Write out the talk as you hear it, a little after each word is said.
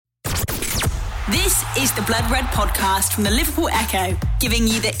This is the Blood Red podcast from the Liverpool Echo, giving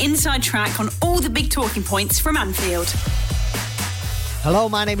you the inside track on all the big talking points from Anfield. Hello,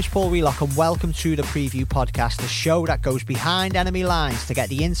 my name is Paul Wheelock and welcome to the Preview Podcast, the show that goes behind enemy lines to get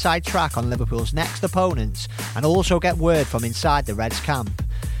the inside track on Liverpool's next opponents and also get word from inside the Reds camp.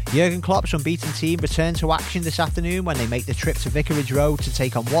 Jurgen Klopp's unbeaten team return to action this afternoon when they make the trip to Vicarage Road to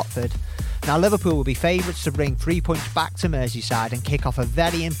take on Watford. Now, Liverpool will be favourites to bring 3 points back to Merseyside and kick off a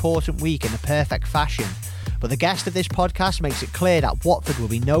very important week in the perfect fashion. But the guest of this podcast makes it clear that Watford will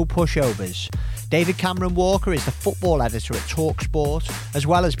be no pushovers. David Cameron Walker is the football editor at TalkSport, as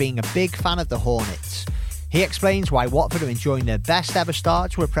well as being a big fan of the Hornets. He explains why Watford are enjoying their best ever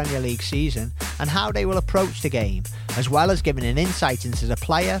start to a Premier League season and how they will approach the game, as well as giving an insight into the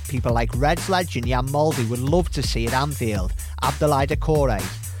player people like Reds legend Jan Molde would love to see at Anfield, Abdoulaye Doucouré.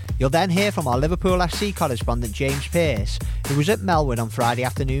 You'll then hear from our Liverpool FC correspondent James Pearce, who was at Melwood on Friday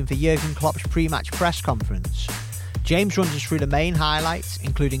afternoon for Jurgen Klopp's pre-match press conference. James runs us through the main highlights,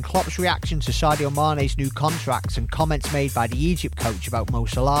 including Klopp's reaction to Sadio Mane's new contracts and comments made by the Egypt coach about Mo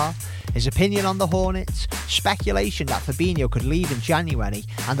Salah, his opinion on the Hornets, speculation that Fabinho could leave in January,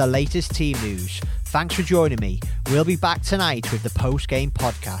 and the latest team news. Thanks for joining me. We'll be back tonight with the post-game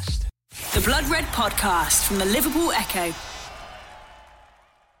podcast. The Blood Red podcast from the Liverpool Echo.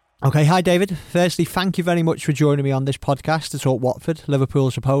 Okay, hi David. Firstly, thank you very much for joining me on this podcast to talk Watford,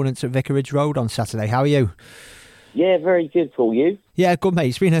 Liverpool's opponents at Vicarage Road on Saturday. How are you? Yeah, very good, Paul. You? Yeah, good, mate.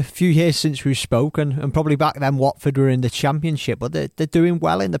 It's been a few years since we've spoken, and probably back then Watford were in the Championship, but they're doing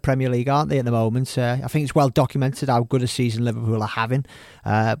well in the Premier League, aren't they, at the moment? I think it's well documented how good a season Liverpool are having,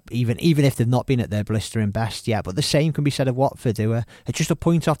 even if they've not been at their blistering best yet. But the same can be said of Watford, who are just a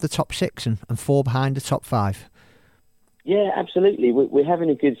point off the top six and four behind the top five. Yeah, absolutely. We're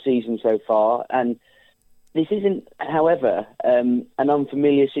having a good season so far, and this isn't, however, an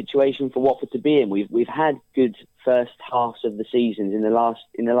unfamiliar situation for Watford to be in. We've had good first halves of the seasons in the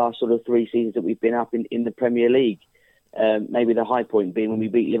last sort of three seasons that we've been up in the Premier League. Maybe the high point being when we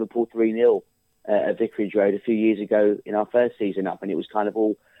beat Liverpool 3-0 at Vicarage Road a few years ago in our first season up, and it was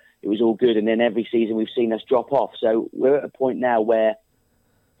all good. And then every season we've seen us drop off. So we're at a point now where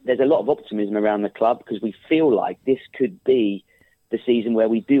there's a lot of optimism around the club because we feel like this could be the season where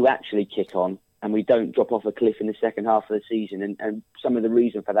we do actually kick on and we don't drop off a cliff in the second half of the season. And some of the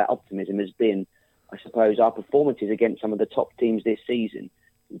reason for that optimism has been, I suppose, our performances against some of the top teams this season.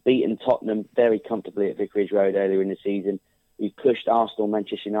 We've beaten Tottenham very comfortably at Vicarage Road earlier in the season. We've pushed Arsenal,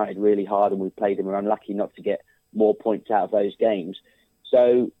 Manchester United really hard, and we've played them. We're unlucky not to get more points out of those games.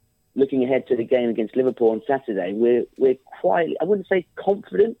 So looking ahead to the game against Liverpool on Saturday, we're quite, I wouldn't say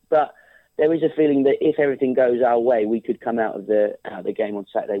confident, but there is a feeling that if everything goes our way, we could come out of the game on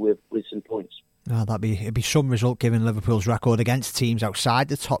Saturday with some points. Oh, it'd be some result given Liverpool's record against teams outside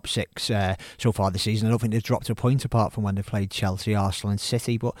the top six so far this season. I don't think they've dropped a point apart from when they played Chelsea, Arsenal and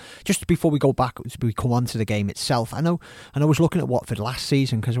City. But just before we go back, we come on to the game itself, I was looking at Watford last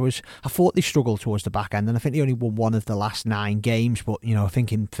season because I thought they struggled towards the back end, and I think they only won one of the last 9 games. But I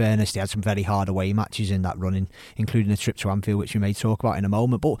think in fairness they had some very hard away matches in that running, including a trip to Anfield, which we may talk about in a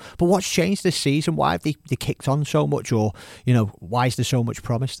moment. But what's changed this season? Why have they kicked on so much, or why is there so much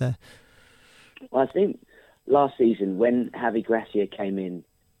promise there? Well, I think last season when Javi Gracia came in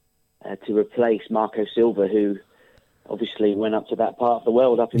to replace Marco Silva, who obviously went up to that part of the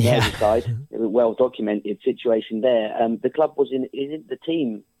world up in Merseyside, a well-documented situation there, the club was in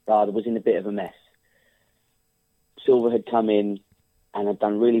a bit of a mess. Silva had come in and had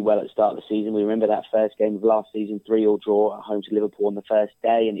done really well at the start of the season. We remember that first game of last season, 3-3 draw at home to Liverpool on the first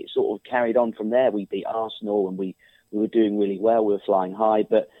day, and it sort of carried on from there. We beat Arsenal and we were doing really well. We were flying high,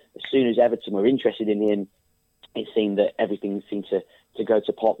 but as soon as Everton were interested in him, it seemed that everything seemed to go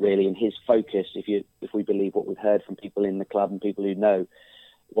to pot, really. And his focus, if we believe what we've heard from people in the club and people who know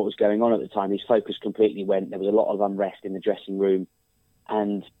what was going on at the time, his focus completely went. There was a lot of unrest in the dressing room,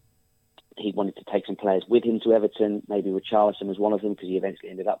 and he wanted to take some players with him to Everton. Maybe Richarlison was one of them because he eventually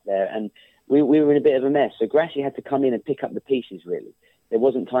ended up there. And we were in a bit of a mess. So Gracia had to come in and pick up the pieces, really. There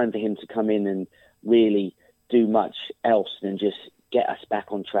wasn't time for him to come in and really do much else than just get us back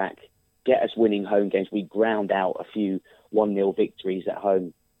on track, get us winning home games. We ground out a few 1-0 victories at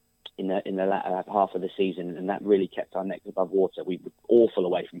home in the latter half of the season, and that really kept our necks above water. We were awful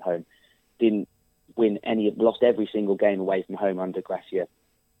away from home. Didn't win lost every single game away from home under Gracia.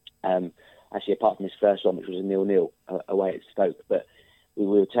 Actually, apart from his first one, which was a 0-0 away at Stoke. But we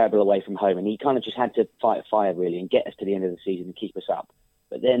were terrible away from home, and he kind of just had to fight a fire, really, and get us to the end of the season and keep us up.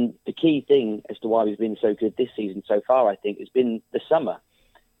 But then the key thing as to why we've been so good this season so far, I think, has been the summer.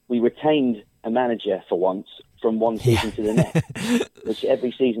 we retained a manager for once from one season to the next, which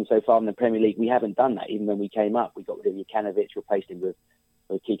every season so far in the Premier League we haven't done that. Even when we came up, we got rid of Jukanovic, replaced him with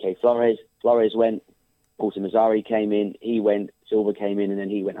Kike Flores. Flores went, Walter Mazzari came in, he went, Silva came in, and then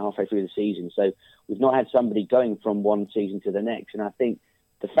he went halfway through the season. So we've not had somebody going from one season to the next. And I think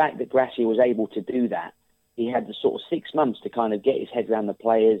the fact that Gracia was able to do that, he had the sort of 6 months to kind of get his head around the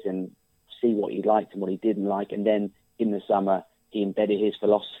players and see what he liked and what he didn't like. And then in the summer, he embedded his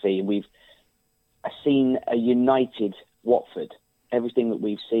philosophy. And we've seen a united Watford. Everything that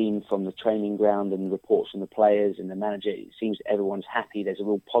we've seen from the training ground and reports from the players and the manager, it seems everyone's happy. There's a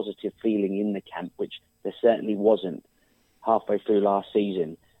real positive feeling in the camp, which there certainly wasn't halfway through last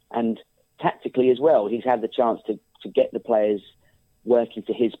season. And tactically as well, he's had the chance to get the players working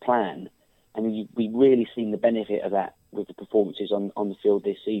to his plan. And we've really seen the benefit of that with the performances on the field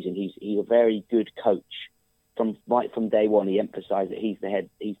this season. He's a very good coach. Right from day one, he emphasised that he's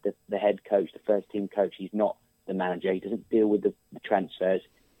the head coach, the first team coach. He's not the manager. He doesn't deal with the transfers.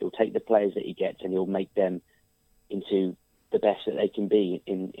 He'll take the players that he gets and he'll make them into the best that they can be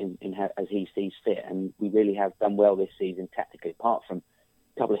in how, as he sees fit. And we really have done well this season tactically, apart from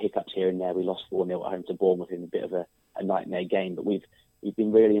a couple of hiccups here and there. We lost 4-0 at home to Bournemouth in a bit of a nightmare game, but we've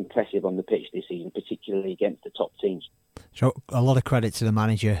been really impressive on the pitch this season, particularly against the top teams. So a lot of credit to the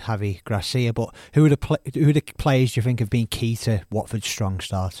manager, Javi Gracia, but who are the players do you think have been key to Watford's strong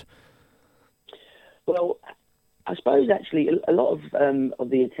start? Well, I suppose actually a lot of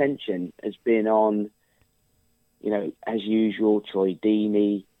the attention has been on, as usual, Troy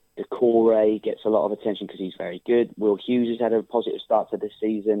Deeney. Decore gets a lot of attention because he's very good. Will Hughes has had a positive start to this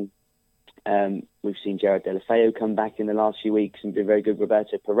season. We've seen Gerard Deulofeu come back in the last few weeks and been very good.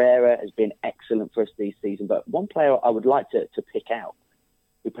 Roberto Pereira has been excellent for us this season. But one player I would like to pick out,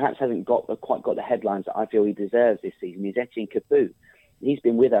 who perhaps hasn't quite got the headlines that I feel he deserves this season, is Etienne Capoue. He's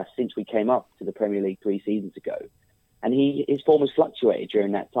been with us since we came up to the Premier League 3 seasons ago. And his form has fluctuated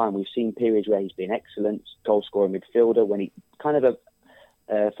during that time. We've seen periods where he's been excellent, goal-scoring midfielder, when he kind of,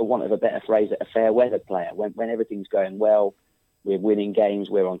 for want of a better phrase, a fair weather player. When everything's going well, we're winning games,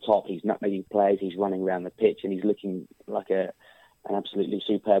 we're on top, he's nutmegging players, he's running around the pitch, and he's looking like an absolutely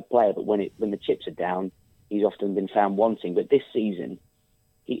superb player. But when the chips are down, he's often been found wanting. But this season,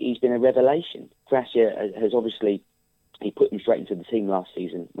 he's been a revelation. Gracia has obviously, he put him straight into the team last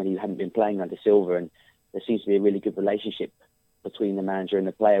season when he hadn't been playing under Silva, and there seems to be a really good relationship between the manager and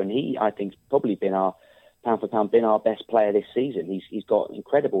the player. And he, I think, has probably been pound for pound, been our best player this season. He's got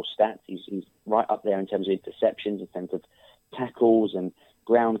incredible stats. He's right up there in terms of interceptions, in terms of tackles and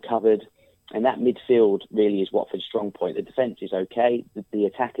ground covered. And that midfield really is Watford's strong point. The defence is okay. The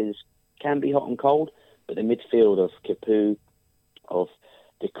attackers can be hot and cold, but the midfield of Capoue, of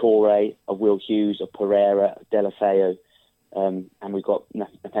Decore, of Will Hughes, of Pereira, of Deulofeu, and we've got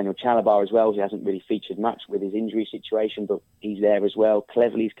Nathaniel Chalabar as well, who hasn't really featured much with his injury situation, but he's there as well.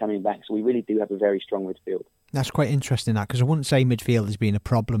 Cleverley's coming back, so we really do have a very strong midfield. That's quite interesting, that, because I wouldn't say midfield has been a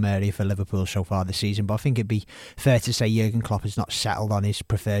problem area for Liverpool so far this season, but I think it'd be fair to say Jurgen Klopp has not settled on his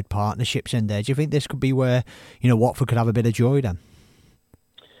preferred partnerships in there. Do you think this could be where, Watford could have a bit of joy then?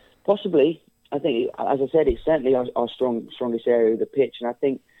 Possibly. I think, as I said, it's certainly our strongest area of the pitch, and I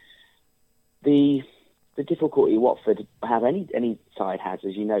think the difficulty Watford have, any side has,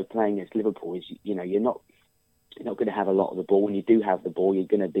 as you know, playing against Liverpool, is you're not going to have a lot of the ball. When you do have the ball, you're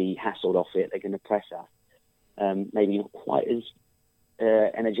going to be hassled off it. They're going to press us. Maybe not quite as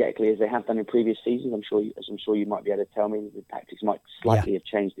energetically as they have done in previous seasons. I'm sure you might be able to tell me the tactics might slightly have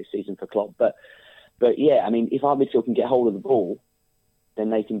changed this season for Klopp. But yeah, I mean, if our midfield can get hold of the ball,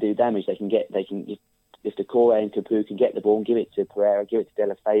 then they can do damage. If Decore and Capoue can get the ball and give it to Pereira, give it to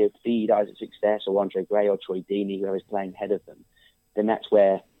Deulofeu, feed Isaac Success or Andre Gray or Troy Deeney, whoever's playing ahead of them, then that's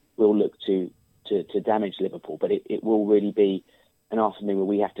where we'll look to damage Liverpool. But it will really be an afternoon where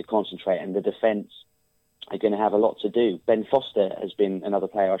we have to concentrate, and the defence are going to have a lot to do. Ben Foster has been another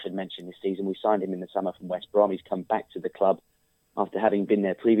player I should mention this season. We signed him in the summer from West Brom. He's come back to the club after having been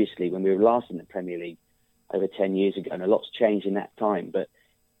there previously when we were last in the Premier League over 10 years ago, and a lot's changed in that time. But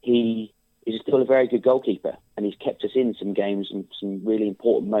he is still a very good goalkeeper, and he's kept us in some games and some really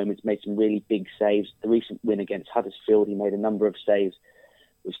important moments, made some really big saves. The recent win against Huddersfield, he made a number of saves,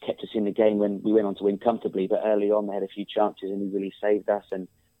 which kept us in the game when we went on to win comfortably. But early on, they had a few chances, and he really saved us, and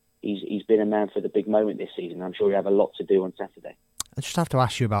he's been a man for the big moment this season. I'm sure he'll have a lot to do on Saturday. I just have to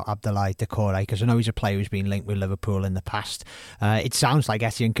ask you about Abdoulaye Decore, because I know he's a player who's been linked with Liverpool in the past. It sounds like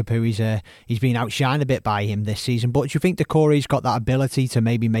Etienne Capoue, he's been outshined a bit by him this season, but do you think Decore's got that ability to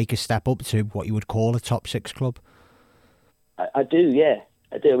maybe make a step up to what you would call a top 6 club? I do, yeah.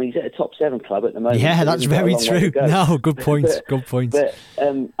 I do. I mean, he's at a top 7 club at the moment. Yeah, so that's very true. No, good point. Good point. But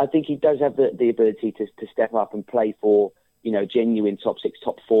I think he does have the ability to step up and play for, genuine top 6,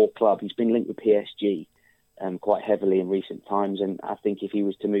 top 4 club. He's been linked with PSG quite heavily in recent times, and I think if he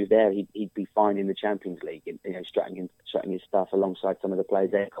was to move there, he'd be fine in the Champions League, strutting his stuff alongside some of the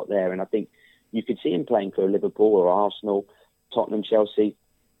players they've got there. And I think you could see him playing for Liverpool or Arsenal, Tottenham, Chelsea,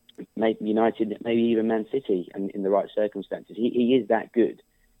 maybe United, maybe even Man City, and in the right circumstances. He is that good.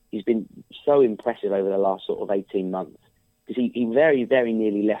 He's been so impressive over the last sort of 18 months because he very, very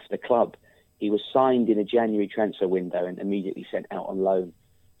nearly left the club. He was signed in a January transfer window and immediately sent out on loan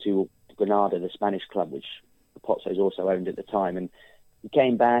to Granada, the Spanish club, which Pozzos also owned at the time. And he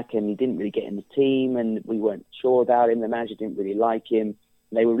came back and he didn't really get in the team, and we weren't sure about him. The manager didn't really like him.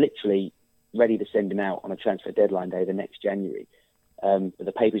 They were literally ready to send him out on a transfer deadline day the next January. But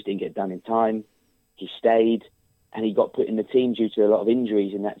the papers didn't get done in time. He stayed, and he got put in the team due to a lot of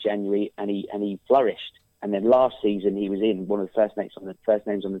injuries in that January, and he flourished. And then last season, he was in one of the first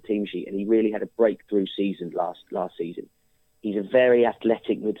names on the team sheet, and he really had a breakthrough season last season. He's a very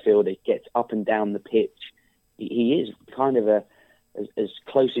athletic midfielder. Gets up and down the pitch. He is kind of as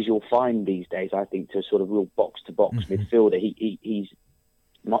close as you'll find these days, I think, to a sort of real box-to-box midfielder. He's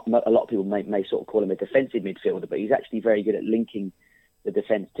not, a lot of people may sort of call him a defensive midfielder, but he's actually very good at linking the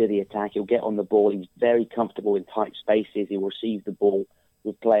defence to the attack. He'll get on the ball. He's very comfortable in tight spaces. He'll receive the ball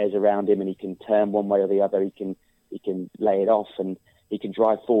with players around him, and he can turn one way or the other. He can lay it off, and he can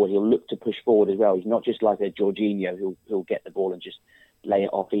drive forward. He'll look to push forward as well. He's not just like a Jorginho who'll get the ball and just lay it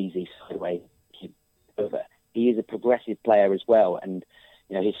off easy sideways over. He is a progressive player as well, and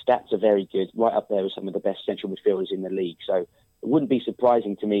his stats are very good, right up there with some of the best central midfielders in the league. So it wouldn't be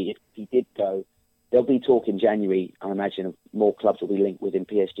surprising to me if he did go. There'll be talk in January, I imagine, of more clubs will be linked with him.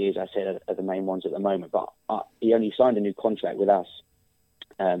 PSG, as I said, are the main ones at the moment. But he only signed a new contract with us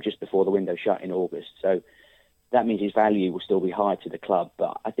just before the window shut in August. So that means his value will still be high to the club.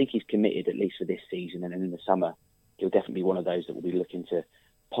 But I think he's committed, at least for this season. And then in the summer, he'll definitely be one of those that will be looking to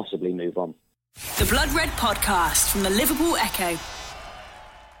possibly move on. The Blood Red Podcast from the Liverpool Echo.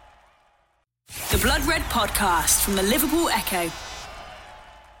 The Blood Red Podcast from the Liverpool Echo.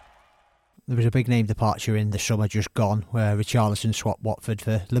 There was a big name departure in the summer just gone, where Richarlison swapped Watford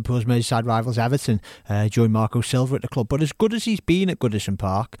for Liverpool's Merseyside rivals Everton, joined Marco Silva at the club. But as good as he's been at Goodison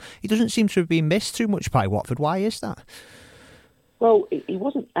Park, he doesn't seem to have been missed too much by Watford. Why is that? Well, he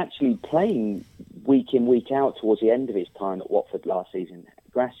wasn't actually playing week in, week out towards the end of his time at Watford last season.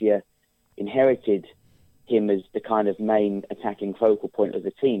 Gracia inherited him as the kind of main attacking focal point of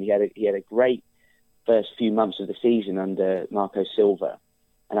the team. He had a great first few months of the season under Marco Silva.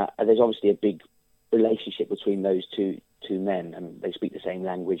 And there's obviously a big relationship between those two men, and they speak the same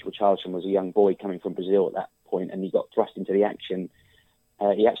language. Richarlison was a young boy coming from Brazil at that point, and he got thrust into the action.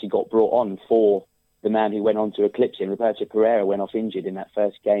 He actually got brought on for the man who went on to eclipse him. Roberto Pereira went off injured in that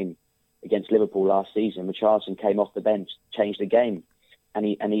first game against Liverpool last season. Richarlison came off the bench, changed the game, and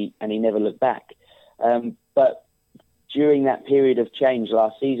he never looked back. But during that period of change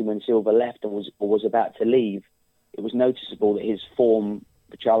last season, when Silva left and was about to leave, it was noticeable that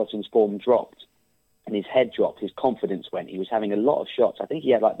Richarlison's form dropped and his head dropped, his confidence went. He was having a lot of shots. I think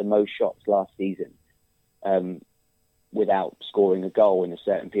he had like the most shots last season without scoring a goal in a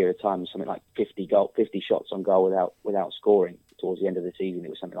certain period of time, something like 50 shots on goal without scoring towards the end of the season. It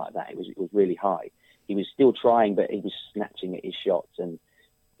was something like that. It was really high. He was still trying, but he was snatching at his shots, and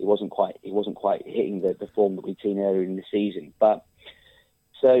he wasn't quite hitting the form that we'd seen earlier in the season. But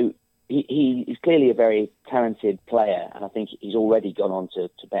so he's clearly a very talented player, and I think he's already gone on to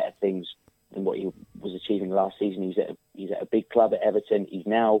better things than what he was achieving last season. He's at a big club at Everton. He's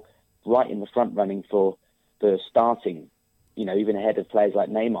now right in the front running for starting, even ahead of players like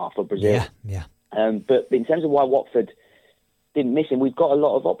Neymar for Brazil. Yeah. But in terms of why Watford didn't miss him, we've got a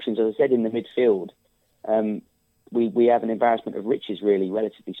lot of options, as I said, in the midfield. We have an embarrassment of riches, really,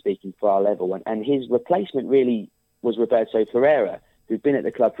 relatively speaking, for our level. And his replacement really was Roberto Pereira, who'd been at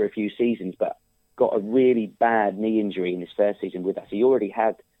the club for a few seasons, but got a really bad knee injury in his first season with us. He already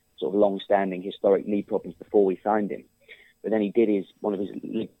had sort of long-standing historic knee problems before we signed him. But then he did one of his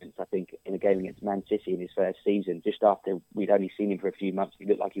ligaments, I think, in a game against Man City in his first season. Just after we'd only seen him for a few months, he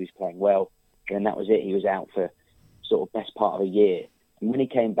looked like he was playing well. And then that was it. He was out for sort of best part of a year. And when he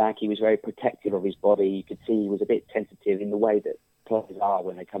came back, he was very protective of his body. You could see he was a bit tentative in the way that players are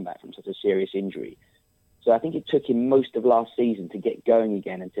when they come back from such a serious injury. So I think it took him most of last season to get going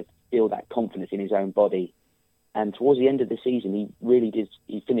again and to feel that confidence in his own body. And towards the end of the season, he really did.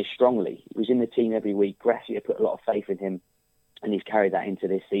 He finished strongly. He was in the team every week. Gracia put a lot of faith in him, and he's carried that into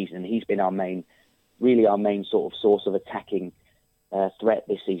this season. And he's been our main sort of source of attacking threat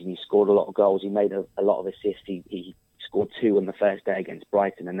this season. He scored a lot of goals. He made a lot of assists. He scored 2 on the first day against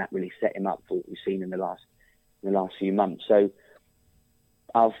Brighton, and that really set him up for what we've seen in the last few months. So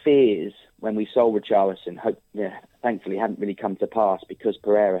our fears when we sold Richarlison, thankfully, hadn't really come to pass because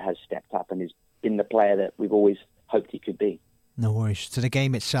Pereira has stepped up and has been the player that we've always hoped he could be. No worries. To the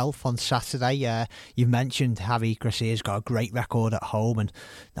game itself on Saturday, you've mentioned Javi Gracia's got a great record at home, and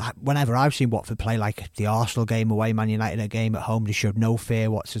whenever I've seen Watford play, like the Arsenal game away, Man United a game at home, they showed no fear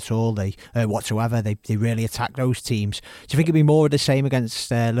whatsoever. They really attacked those teams. Do you think it'd be more of the same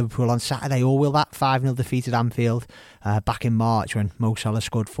against Liverpool on Saturday, or will that 5-0 defeat at Anfield back in March when Mo Salah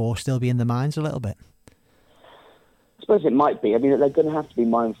scored 4 still be in the minds a little bit? I suppose it might be. I mean, they're going to have to be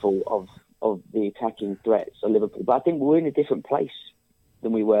mindful of the attacking threats of Liverpool. But I think we're in a different place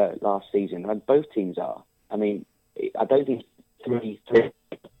than we were last season. And both teams are. I mean, I don't think 3-3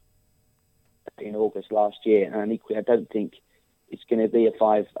 in August last year, and equally, I don't think it's going to be a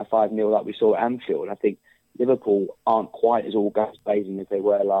 5-0 like we saw at Anfield. I think Liverpool aren't quite as all-guns-blazing as they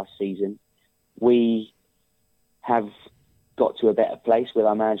were last season. We have got to a better place with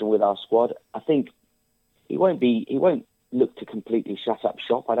our manager and with our squad. I think he won't look to completely shut up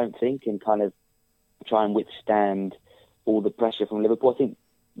shop, I don't think, and kind of try and withstand all the pressure from Liverpool. I think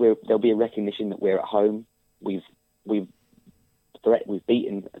there'll be a recognition that we're at home. We've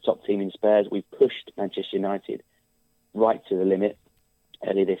beaten a top team in Spurs. We've pushed Manchester United right to the limit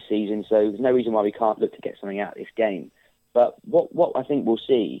early this season. So there's no reason why we can't look to get something out of this game. But what I think we'll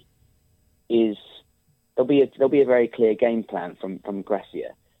see is there'll be a very clear game plan from Gracia,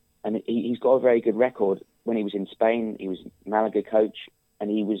 and he's got a very good record. When he was in Spain, he was Malaga coach,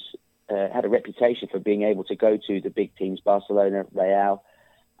 and he had a reputation for being able to go to the big teams, Barcelona, Real,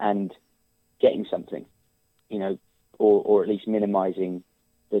 and getting something, or at least minimising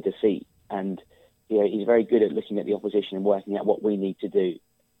the defeat. And he's very good at looking at the opposition and working out what we need to do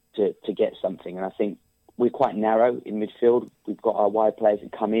to get something. And I think we're quite narrow in midfield. We've got our wide players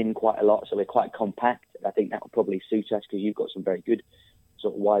that come in quite a lot, so we're quite compact. I think that will probably suit us because you've got some very good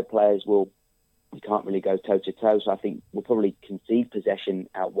sort of wide players. We can't really go toe-to-toe, so I think we'll probably concede possession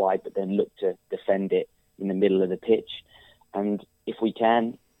out wide, but then look to defend it in the middle of the pitch. And if we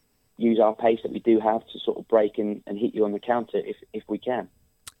can, use our pace that we do have to sort of break and hit you on the counter if we can.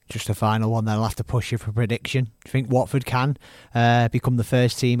 Just a final one then, I'll have to push you for a prediction. Do you think Watford can become the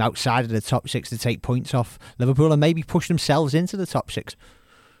first team outside of the top 6 to take points off Liverpool and maybe push themselves into the top 6?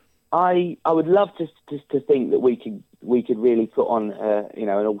 I would love to think that we could really put on an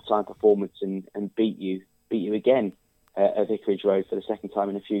all-time performance and beat you again at Vicarage Road for the second time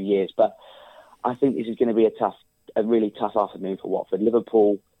in a few years. But I think this is going to be a really tough afternoon for Watford.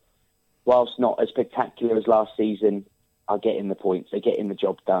 Liverpool, whilst not as spectacular as last season, are getting the points. They're getting the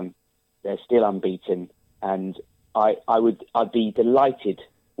job done. They're still unbeaten, and I'd be delighted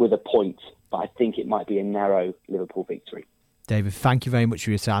with a point, but I think it might be a narrow Liverpool victory. David, thank you very much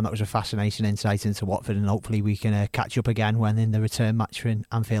for your time. That was a fascinating insight into Watford, and hopefully we can catch up again when in the return match in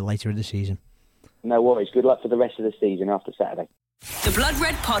Anfield later in the season. No worries. Good luck for the rest of the season after Saturday. The Blood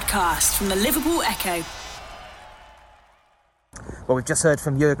Red Podcast from the Liverpool Echo. Well, we've just heard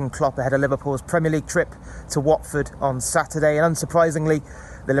from Jurgen Klopp ahead of Liverpool's Premier League trip to Watford on Saturday, and unsurprisingly,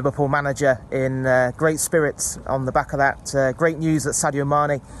 the Liverpool manager in great spirits on the back of that. Great news that Sadio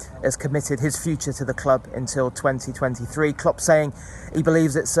Mane has committed his future to the club until 2023. Klopp saying he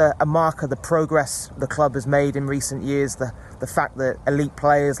believes it's a mark of the progress the club has made in recent years. The fact that elite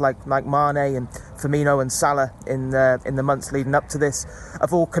players like Mane and Firmino and Salah in the months leading up to this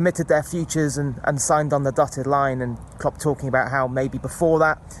have all committed their futures and signed on the dotted line. And Klopp talking about how maybe before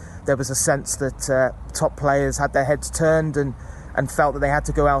that there was a sense that top players had their heads turned and felt that they had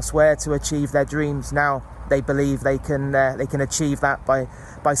to go elsewhere to achieve their dreams. Now they believe they can achieve that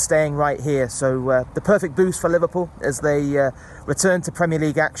by staying right here. So the perfect boost for Liverpool as they return to Premier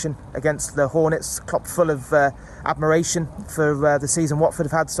League action against the Hornets. Klopp full of admiration for the season Watford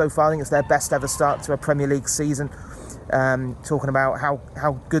have had so far. I think it's their best ever start to a Premier League season. Talking about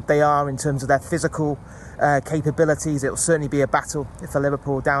how good they are in terms of their physical capabilities. It'll certainly be a battle for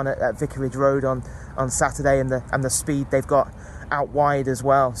Liverpool down at Vicarage Road on Saturday, and the speed they've got out wide as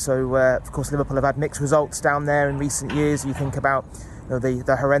well. So of course Liverpool have had mixed results down there in recent years. You think about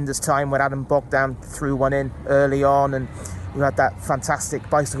the horrendous time when Adam Bogdan threw one in early on, and you had that fantastic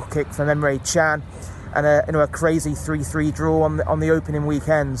bicycle kick from Emre Can, and a crazy 3-3 draw on the opening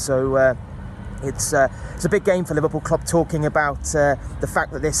weekend. So it's a big game for Liverpool. Klopp talking about the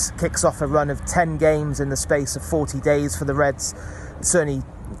fact that this kicks off a run of 10 games in the space of 40 days for the Reds. Certainly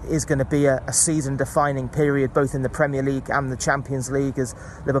is going to be a season-defining period, both in the Premier League and the Champions League, as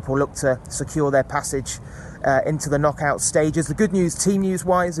Liverpool look to secure their passage into the knockout stages. The good news, team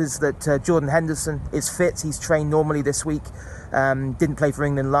news-wise, is that Jordan Henderson is fit. He's trained normally this week. Didn't play for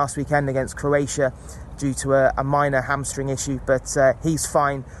England last weekend against Croatia due to a minor hamstring issue, but he's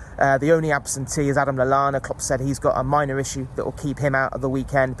fine. The only absentee is Adam Lallana. Klopp said he's got a minor issue that will keep him out of the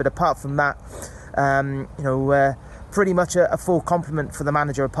weekend. But apart from that, pretty much a full complement for the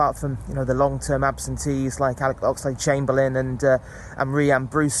manager, apart from the long-term absentees like Alex Oxlade-Chamberlain and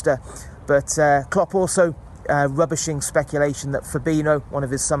Rhian Brewster. But Klopp also rubbishing speculation that Fabinho, one of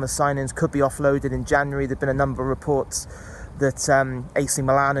his summer signings, could be offloaded in January. There've been a number of reports that AC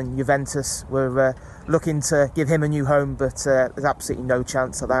Milan and Juventus were looking to give him a new home, but there's absolutely no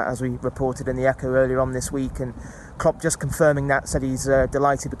chance of that, as we reported in the Echo earlier on this week. And Klopp just confirming that, said he's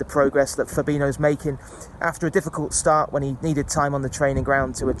delighted with the progress that Fabinho's making after a difficult start when he needed time on the training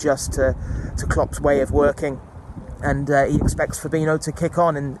ground to adjust to Klopp's way of working. And he expects Fabinho to kick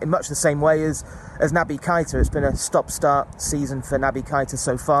on in much the same way as Naby Keita. It's been a stop-start season for Naby Keita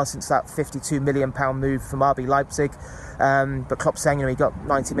so far since that £52 million move from RB Leipzig. But Klopp saying he got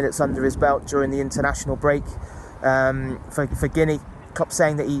 90 minutes under his belt during the international break for Guinea. Klopp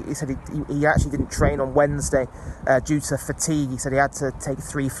saying that he said he actually didn't train on Wednesday due to fatigue. He said he had to take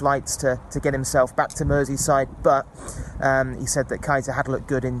 3 flights to get himself back to Merseyside, but he said that Keita had looked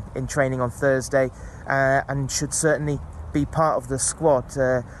good in training on Thursday and should certainly be part of the squad.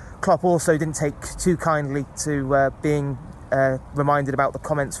 Klopp also didn't take too kindly to being reminded about the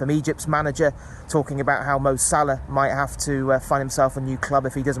comments from Egypt's manager talking about how Mo Salah might have to find himself a new club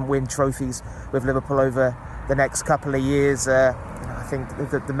if he doesn't win trophies with Liverpool over the next couple of years. I think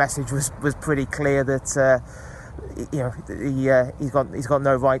that the message was pretty clear that he's got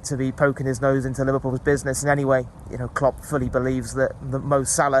no right to be poking his nose into Liverpool's business. And anyway, Klopp fully believes that Mo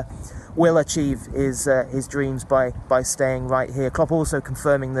Salah will achieve his dreams by staying right here. Klopp also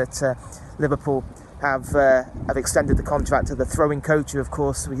confirming that Liverpool have extended the contract to the throwing coach, who of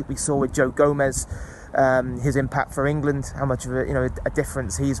course we saw with Joe Gomez, his impact for England, how much of a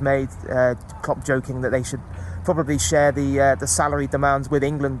difference he's made. Klopp joking that they should probably share the salary demands with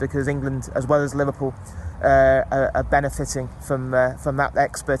England, because England, as well as Liverpool, are benefiting from that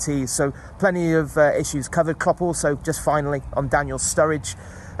expertise. So plenty of issues covered. Klopp also, just finally, on Daniel Sturridge,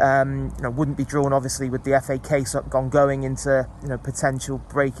 wouldn't be drawn obviously with the FA case ongoing into potential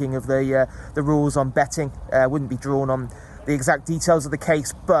breaking of the rules on betting. Wouldn't be drawn on the exact details of the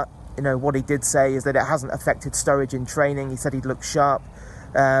case, but what he did say is that it hasn't affected Sturridge in training. He said he'd looked sharp.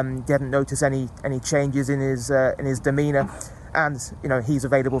 He hadn't noticed any changes in his demeanour, and he's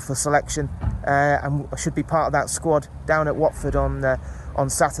available for selection and should be part of that squad down at Watford on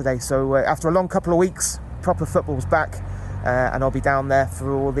Saturday. So after a long couple of weeks, proper football's back, and I'll be down there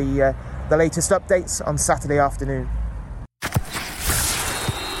for all the latest updates on Saturday afternoon.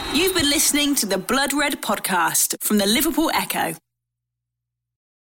 You've been listening to the Blood Red podcast from the Liverpool Echo.